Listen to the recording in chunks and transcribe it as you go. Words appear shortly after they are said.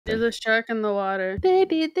There's a shark in the water.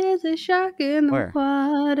 Baby, there's a shark in the Where?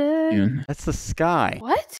 water. Yeah. That's the sky.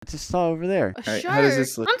 What? I just saw over there. A Alright, shark? how does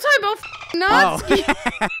this look? I'm talking about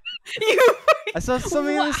Natsuki. You. I saw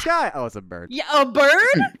something in the sky. Oh, it's a bird. Yeah, a bird?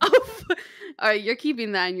 Alright, you're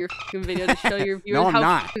keeping that in your video to show your viewers No, I'm how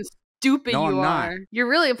not. stupid No, you I'm are. not. You're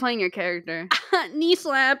really playing your character. Knee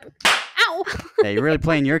slap. Ow. Yeah, you're really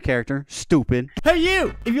playing your character. Stupid. Hey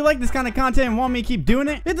you! If you like this kind of content and want me to keep doing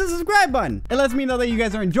it, hit the subscribe button. It lets me know that you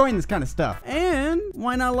guys are enjoying this kind of stuff. And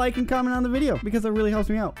why not like and comment on the video? Because it really helps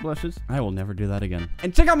me out. Blushes. I will never do that again.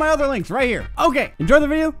 And check out my other links right here. Okay, enjoy the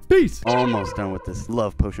video. Peace! Almost done with this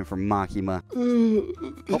love potion from MAKIMA.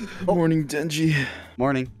 Morning, Denji.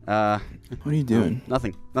 Morning. What are you doing?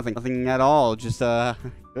 Nothing at all. Just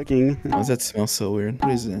cooking. Why does that smell so weird?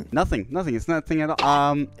 What is it? Nothing. It's nothing at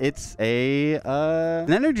all. It's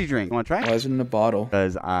an energy drink. Want to try? Why is it in a bottle?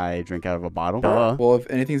 Because I drink out of a bottle. Duh. Well, if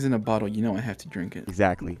anything's in a bottle, you know I have to drink it.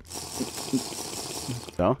 Exactly.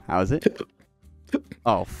 So, how is it?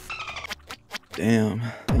 Oh. Damn.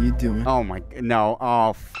 How you doing? Oh my. No.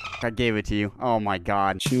 Oh. I gave it to you. Oh my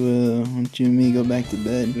God. Why don't you and me go back to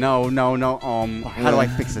bed? No. How do I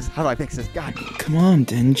fix this? God. Come on,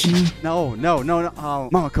 Denji. No. Oh,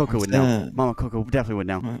 Mama Coco would know. that? Mama Coco definitely would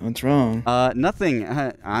know. What's wrong? Nothing.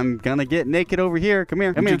 I'm gonna get naked over here. Come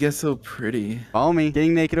here. How'd you get so pretty? Follow me.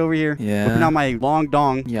 Getting naked over here. Yeah. Whipping out my long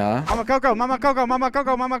dong. Yeah. Mama Coco.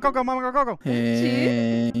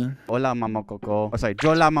 Hey. Hola, Mama Coco. Oh, sorry.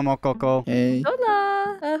 Jola, Mama Coco. Hey. Hola.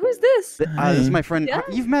 Who's this? This is my friend. Yeah?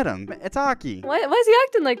 You've met him. It's Aki. Why is he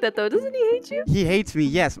acting like that though? Doesn't he hate you? He hates me,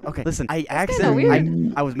 yes. Okay, listen,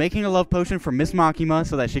 I was making a love potion for Miss MAKIMA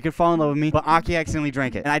so that she could fall in love with me, but Aki accidentally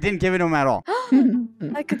drank it, and I didn't give it to him at all.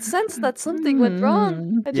 I could sense that something went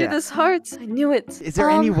wrong. I did this heart. I knew it. Is there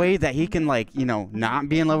any way that he can, like, you know, not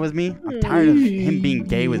be in love with me? I'm tired of him being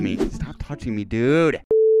gay with me. Stop touching me, dude.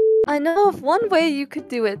 I know of one way you could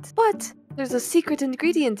do it, but there's a secret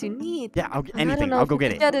ingredient you need. Yeah, I'll get And I don't anything. know I'll if go you get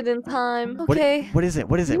can it. Get it in time. What- Okay. What is it? You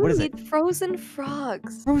What is need it? frozen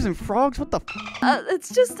frogs. Frozen frogs? What the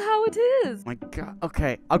It's just how it is. my God.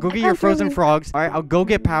 Okay, I'll go get your frozen frogs. All right, I'll go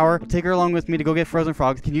get Power. I'll take her along with me to go get frozen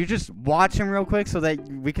frogs. Can you just watch him real quick so that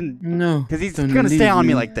we can... No. Because he's don't gonna stay leave on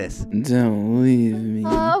me like this. Don't leave me.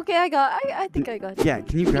 Okay, I think I got it. Yeah,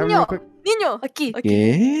 can you grab him real quick? Niño, aquí.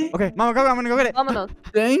 Yeah? Okay, Mama, go. I'm gonna go get it. Vámonos.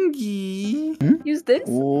 Denji. Use this.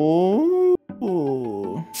 Oh.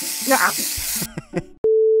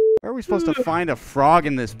 Where are we supposed to find a frog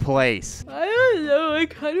in this place? I don't know. I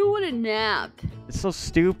kind of want a nap. It's so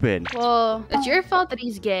stupid. Well, it's your fault that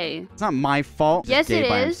he's gay. It's not my fault. Yes, He's gay it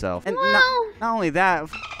by is. himself. And Well- not only that,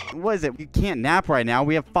 what is it? You can't nap right now.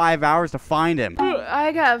 We have 5 hours to find him.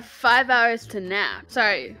 I got 5 hours to nap.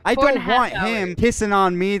 Sorry. I 4.5 don't want hours. him kissing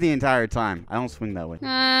on me the entire time. I don't swing that way.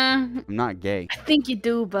 I I'm not gay. think you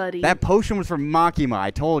do, buddy. That potion was for Makima.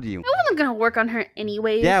 I told you. It wasn't gonna work on her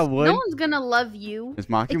anyways. Yeah, it would. No one's gonna love you. Miss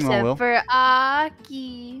Makima Except will. for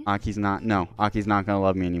Aki. Aki's not. No, Aki's not gonna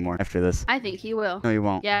love me anymore after this. I think he will. No, he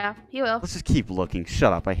won't. Yeah, he will. Let's just keep looking.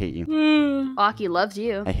 Shut up. I hate you. Aki loves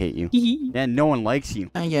you. I hate you. Yeah, no one likes you.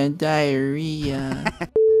 I got diarrhea.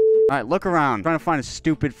 All right, look around. I'm trying to find a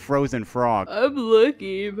stupid frozen frog. I'm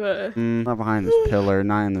looking, but... Not behind this pillar,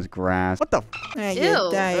 not in this grass. What the I Ew.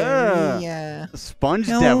 got diarrhea. The sponge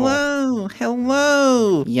devil.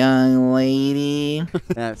 Hello, young lady.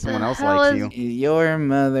 Yeah, someone else hell likes is- you. Is your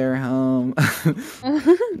mother home?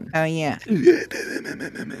 Oh yeah.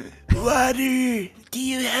 Water. Do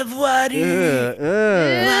you have water?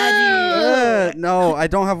 No, I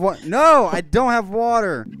don't have water. No, I don't have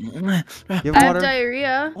water. You have I have water?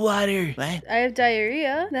 diarrhea. Water. What? I have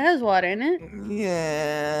diarrhea. That has water in it.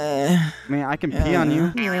 Yeah. Man, I can pee on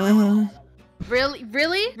you.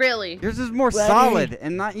 Really? Yours is more Water. solid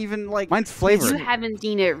and not even like mine's You flavored. haven't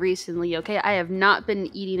seen it recently, okay? I have not been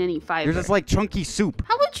eating any fiber. Yours is like chunky soup.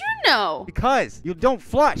 How would you know? Because you don't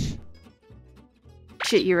flush.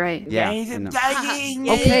 Shit, you're right. Yeah. Guys, I I'm know. dying.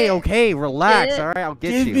 Okay, relax. Yeah. All right, I'll get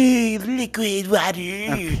Give you. me liquid water.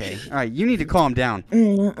 Okay. All right, you need to calm down.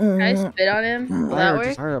 Can I spit on him? Will that work?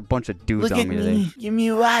 Just hired a bunch of dudes Look on at me today. me. Give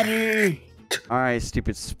me water. All right,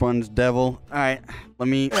 stupid sponge devil. All right, let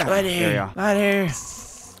me. There you go. Water.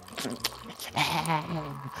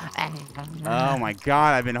 Oh my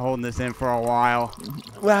God, I've been holding this in for a while.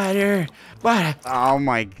 Water. Oh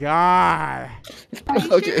my God. Are you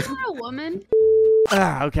sure you're a woman?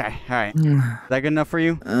 Okay, all right. Is that good enough for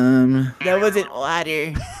you? That wasn't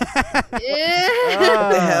water. What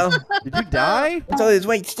What the hell? Did you die? It's all this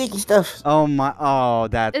white sticky stuff. Oh my. Oh,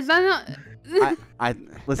 that. Is that not... I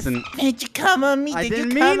listen. Did you come on me? I Did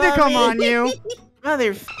didn't you mean to come me? on you.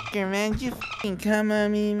 Motherfucker, man. You fucking come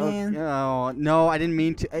on me, man. Oh, no, I didn't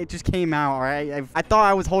mean to. It just came out, all right? I thought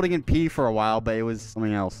I was holding in pee for a while, but it was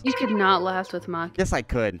something else. You could not last with Maki. Yes, I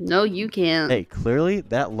could. No, you can't. Hey, clearly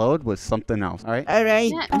that load was something else, all right? All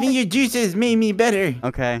right. Yeah. I think your juices made me better.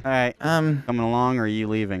 Okay, all right. Coming along, or are you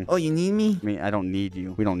leaving? Oh, you need me? I mean, I don't need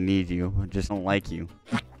you. We don't need you. I just don't like you.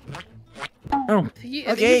 Oh, I think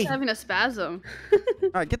okay. he's having a spasm. All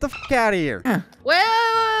right, get the f out of here.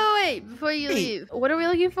 Wait, before you leave. What are we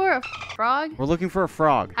looking for? A frog? We're looking for a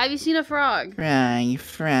frog. Have you seen a frog? Frog.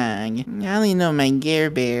 I only know my Gare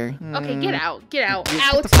Bear. Okay, get out. Get out.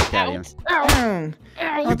 Get the fuck out of here. Out.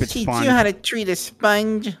 I'll Stupid teach sponge. you how to treat a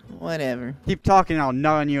sponge. Whatever. Keep talking, I'll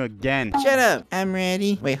nut on you again. Shut up. I'm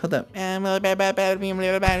ready. Wait, hold up. I'm ready.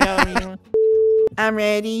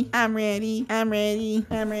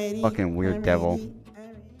 Fucking weird I'm devil. ready.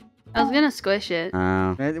 I was gonna squish it.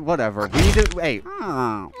 Whatever. We need to. Hey.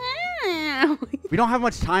 We don't have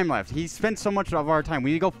much time left. He spent so much of our time. We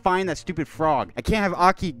need to go find that stupid frog. I can't have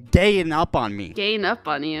Aki gaying up on me. Gain up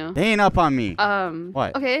on you. Gaying up on me.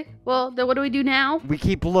 What? Okay, well, then what do we do now? We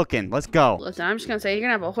keep looking. Let's go. Listen, I'm just gonna say you're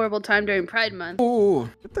gonna have a horrible time during Pride Month. Oh,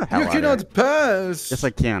 Get the hell you out of here. cannot pass. Yes, I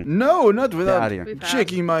can. No, not Get without out of here. We passed.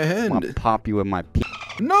 shaking my I'm gonna hand. pop you with my pee.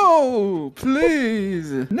 No,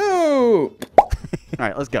 please. No. All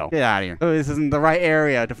right, let's go. Get out of here. Oh, this isn't the right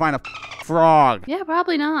area to find a frog. Yeah,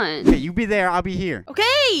 probably not. Okay, you be there. I'll be here.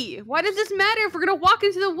 Okay, why does this matter if we're gonna walk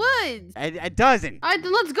into the woods? It doesn't. All right,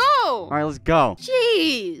 then let's go. All right, let's go.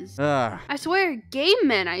 Jeez. Ugh. I swear, gay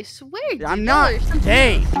men, I swear. I'm not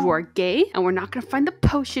gay. You are gay, and we're not gonna find the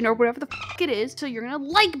potion or whatever the fuck it is, so you're gonna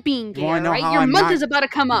like being gay, wanna know right? how Your I'm month not- is about to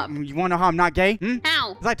come up. You want to know how I'm not gay?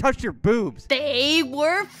 How? Because I touched your boobs. They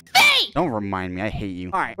were fake! Don't remind me. I hate you.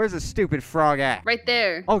 All right, where's the stupid frog at? Right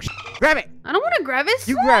there. Oh, grab it. I don't want to grab it.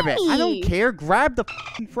 You grab it. I Slimy. don't care. Grab the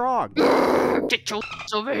f***ing frog. Get your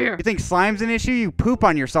over here. You think slime's an issue? You poop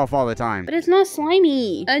on yourself all the time. But it's not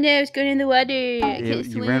slimy. Oh no, it's going in the water.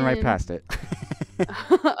 You ran right past it.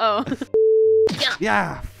 Oh.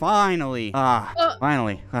 Yeah, finally.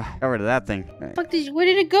 Finally. Got rid of that thing. Fuck, where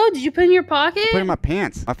did it go? Did you put it in your pocket? Put it in my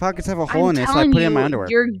pants. My pockets have a hole I'm in it, so I telling put it in my you, underwear.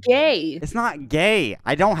 You're gay. It's not gay.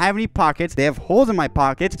 I don't have any pockets. They have holes in my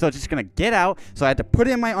pockets, so it's just gonna get out. So I had to put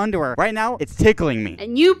it in my underwear. Right now, it's tickling me.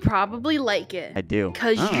 And you probably like it. I do.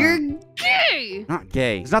 Because you're gay. Not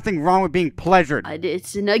gay. There's nothing wrong with being pleasured.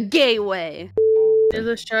 It's in a gay way. There's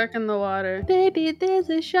a shark in the water. Baby, there's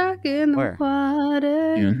a shark in the Where?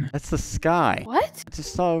 water. That's the sky. What? I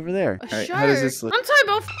just saw over there. A Alright, shark? how does this look? I'm talking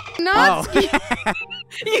about Natsuki.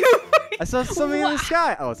 You... I saw something in the What?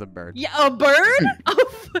 sky. Oh, it's a bird. Yeah, a bird?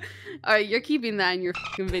 Alright, you're keeping that in your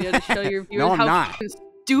fucking video to show your viewers No, I'm how not. fucking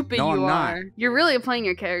stupid No, you I'm are. not. You're really playing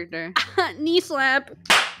your character. Knee slap.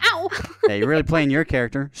 Ow! Yeah, you're really playing your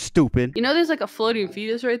character. Stupid. You know there's like a floating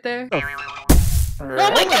fetus right there? Oh.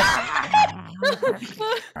 Oh my god!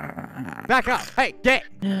 Back up. Hey, get.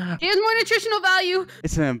 He has more nutritional value.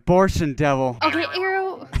 It's an abortion devil. Okay,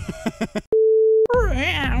 Arrow.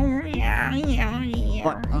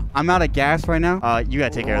 What? I'm out of gas right now. You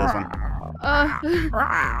gotta take care of this one.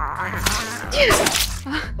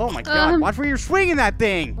 Oh my god, watch where you're swinging that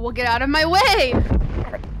thing! Well, get out of my way.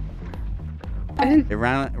 It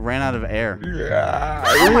ran out of air.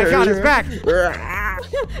 Oh my god, it's back!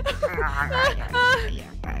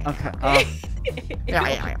 Okay.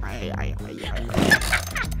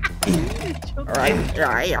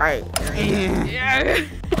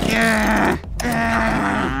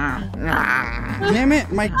 Damn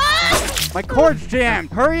it, my cord's jammed.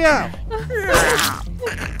 Hurry up!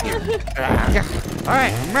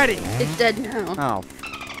 Alright, I'm ready. It's dead now. Oh,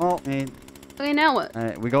 well, man. Okay, now what?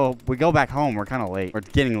 We go back home. We're kind of late. We're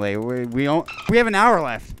getting late. We have an hour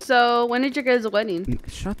left. So, when is your guys' wedding?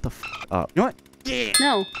 Shut the f up. You know what? Yeah.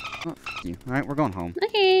 No. Oh, f you. All right, we're going home.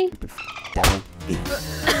 Okay. Stupid devil.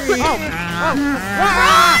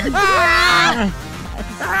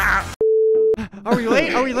 Are we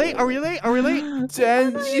late? Are we late? Are we late? Are we late?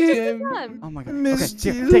 Denji, Oh my god. Missed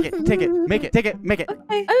Okay, here, you. take it. Take it. Make it. Take it. Make it.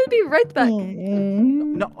 Okay, I will be right back.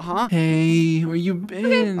 No, huh? Hey, where you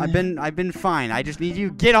been? I've been fine. I just need you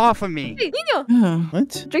to get off of me. Hey, Nino, Oh,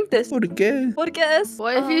 what? drink this. What again? What if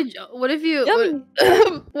you, Yummy.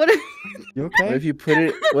 what if, You What okay? if you put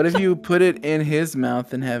it? What if you put it in his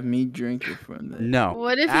mouth and have me drink it from there? No.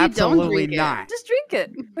 what if you Absolutely don't drink not. Just drink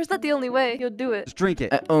it. Or is that the only way you'll do it? Just drink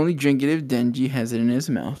it. I only drink it if Denji has it in his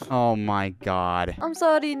mouth. Oh my god. I'm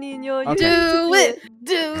sorry, Nino. You Okay. do it.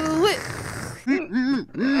 Do it.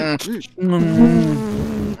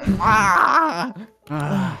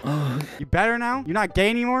 You better now? You're not gay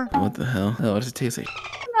anymore? What the hell? Oh, what does it taste like?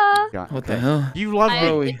 God, What the okay. hell? Do you love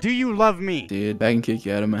I- me? Do you love me? Dude, if I can kick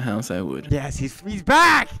you out of my house, I would. Yes, he's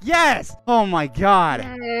back. Yes. Oh my God.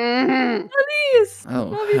 Please.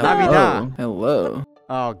 Oh, Navidad. hello.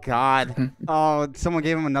 Oh God. Oh, someone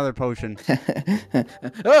gave him another potion.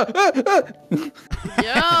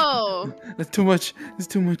 Yo. That's too much. That's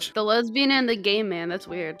too much. The lesbian and the gay man. That's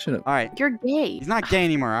weird. Shut up. All right. You're gay. He's not gay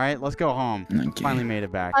anymore. All right. Let's go home. Okay. Finally made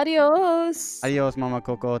it back. Adios. Adios, Mama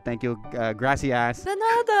Coco. Thank you. Grassy ass. De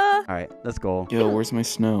nada. All right. Let's go. Yo, where's my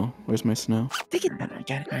snow? Where's my snow? Take it. I got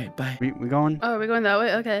it. All right, bye. We going? Oh, are we going that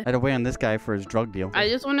way? Okay. I had to wait on this guy for his drug deal. I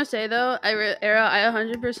just want to say though, Era, I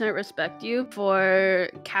 100% respect you for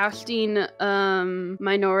casting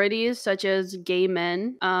minorities such as gay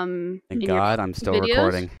men. Thank in your God I'm still videos.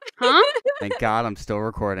 recording. Huh? Thank God I'm still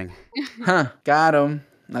recording. Huh? Got him.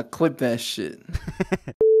 Now clip that shit.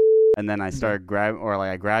 And then I start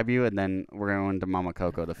I grab you, and then we're going to Mama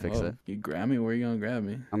Coco to fix Whoa, it. You grab me? Where you gonna grab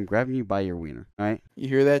me? I'm grabbing you by your wiener. All right, You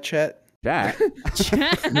hear that, chat? Jack. What's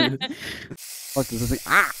this thing?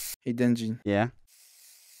 Ah. Hey, Denji. Yeah.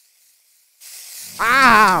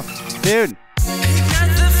 Ah, dude.